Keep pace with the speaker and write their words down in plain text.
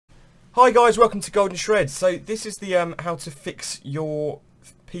Hi guys, welcome to Golden Shred. So this is the how to fix your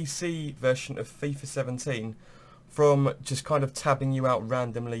PC version of FIFA 17 from just kind of tabbing you out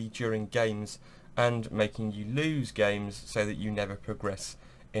randomly during games and making you lose games so that you never progress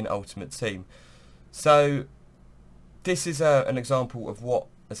in Ultimate Team. So this is an example of what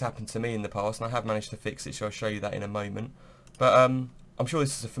has happened to me in the past, and I have managed to fix it, so I'll show you that in a moment. But I'm sure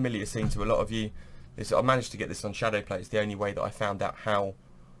this is a familiar scene to a lot of you. I managed to get this on Shadowplay. It's the only way that I found out how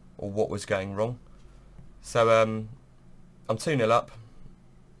or what was going wrong. So I'm 2-0 up,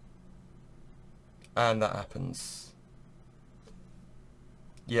 and that happens.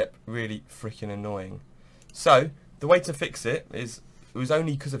 Yep, really freaking annoying. So the way to fix it was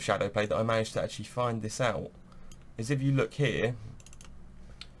only because of Shadowplay that I managed to actually find this out. Is if you look here,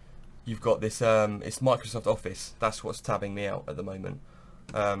 you've got this it's Microsoft Office. That's what's tabbing me out at the moment,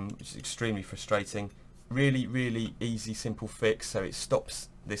 which is extremely frustrating. Really easy, simple fix, so it stops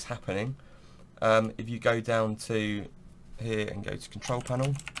this happening. If you go down to here and go to Control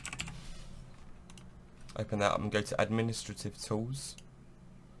Panel, open that up and go to Administrative Tools,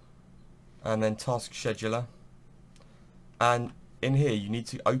 and then Task Scheduler, and in here you need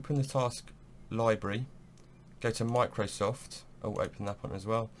to open the task library, go to Microsoft, open that one as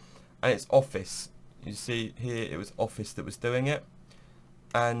well, and it's Office. You see here it was Office that was doing it,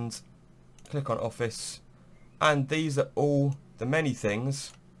 and click on Office, and these are all the many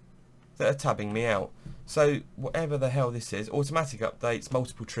things that are tabbing me out. So whatever the hell this is, automatic updates,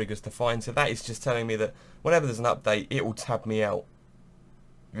 multiple triggers to find, so that is just telling me that whenever there's an update it will tab me out.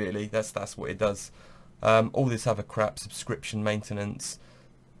 Really, that's what it does. All this other crap, subscription maintenance,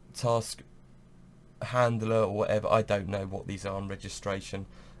 task handler or whatever, I don't know what these are on registration.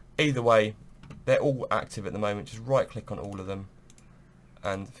 Either way, they're all active at the moment. Just right click on all of them,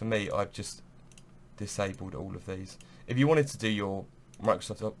 and for me I've just disabled all of these. If you wanted to do your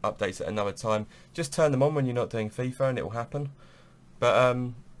Microsoft updates at another time, just turn them on when you're not doing FIFA and it will happen. But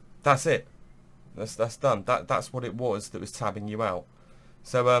that's it. That's done. That's what it was that was tabbing you out.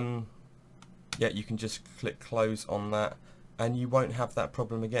 So yeah, you can just click close on that and you won't have that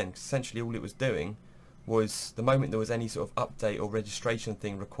problem again. Essentially all it was doing was, the moment there was any sort of update or registration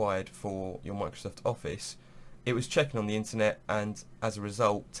thing required for your Microsoft Office, it was checking on the internet and as a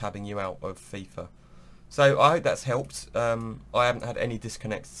result tabbing you out of FIFA. So I hope that's helped. I haven't had any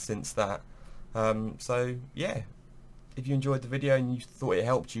disconnects since that. So yeah, if you enjoyed the video and you thought it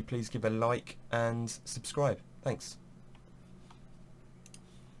helped you, please give a like and subscribe. Thanks.